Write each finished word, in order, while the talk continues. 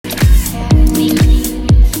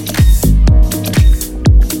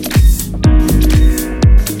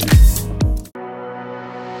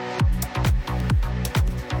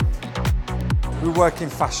work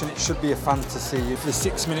in fashion, it should be a fantasy. For the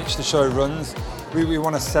 6 minutes the show runs, we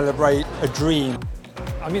want to celebrate a dream.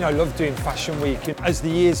 I mean, I love doing Fashion Week. As the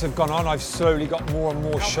years have gone on, I've slowly got more and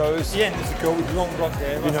more shows. Yeah, there's a girl with long blonde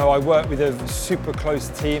hair. You know, I work with a super close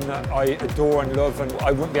team that I adore and love, and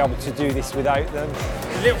I wouldn't be able to do this without them.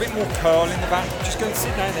 A little bit more curl in the back. Just go and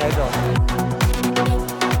sit down there, darling.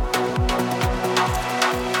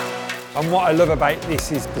 And what I love about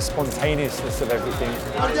this is the spontaneousness of everything.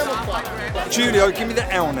 Julio, give me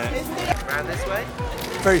the L net. Around this way.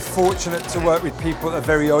 Very fortunate to work with people that are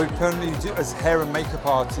very open. As hair and makeup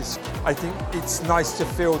artists, I think it's nice to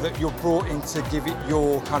feel that you're brought in to give it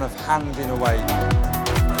your kind of hand in a way.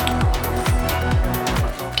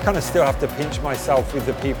 I kind of still have to pinch myself with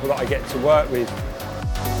the people that I get to work with.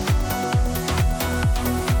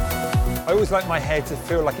 I always like my hair to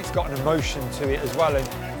feel like it's got an emotion to it as well, and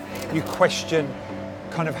you question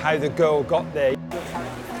kind of how the girl got there.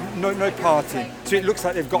 No parting. So it looks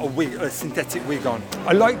like they've got a wig, a synthetic wig on.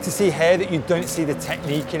 I like to see hair that you don't see the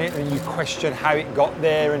technique in it and you question how it got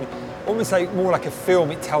there, and almost like more like a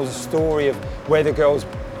film, it tells a story of where the girl's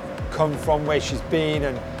come from, where she's been,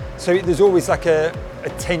 and so there's always like a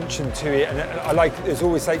tension to it, and I like there's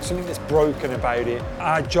always like something that's broken about it.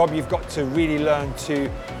 Our job, you've got to really learn to,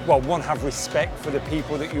 well, one, have respect for the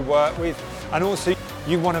people that you work with, and also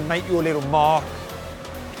you want to make your little mark,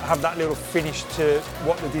 have that little finish to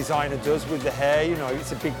what the designer does with the hair. You know,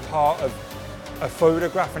 it's a big part of a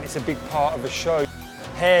photograph and it's a big part of a show.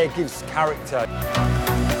 Hair gives character.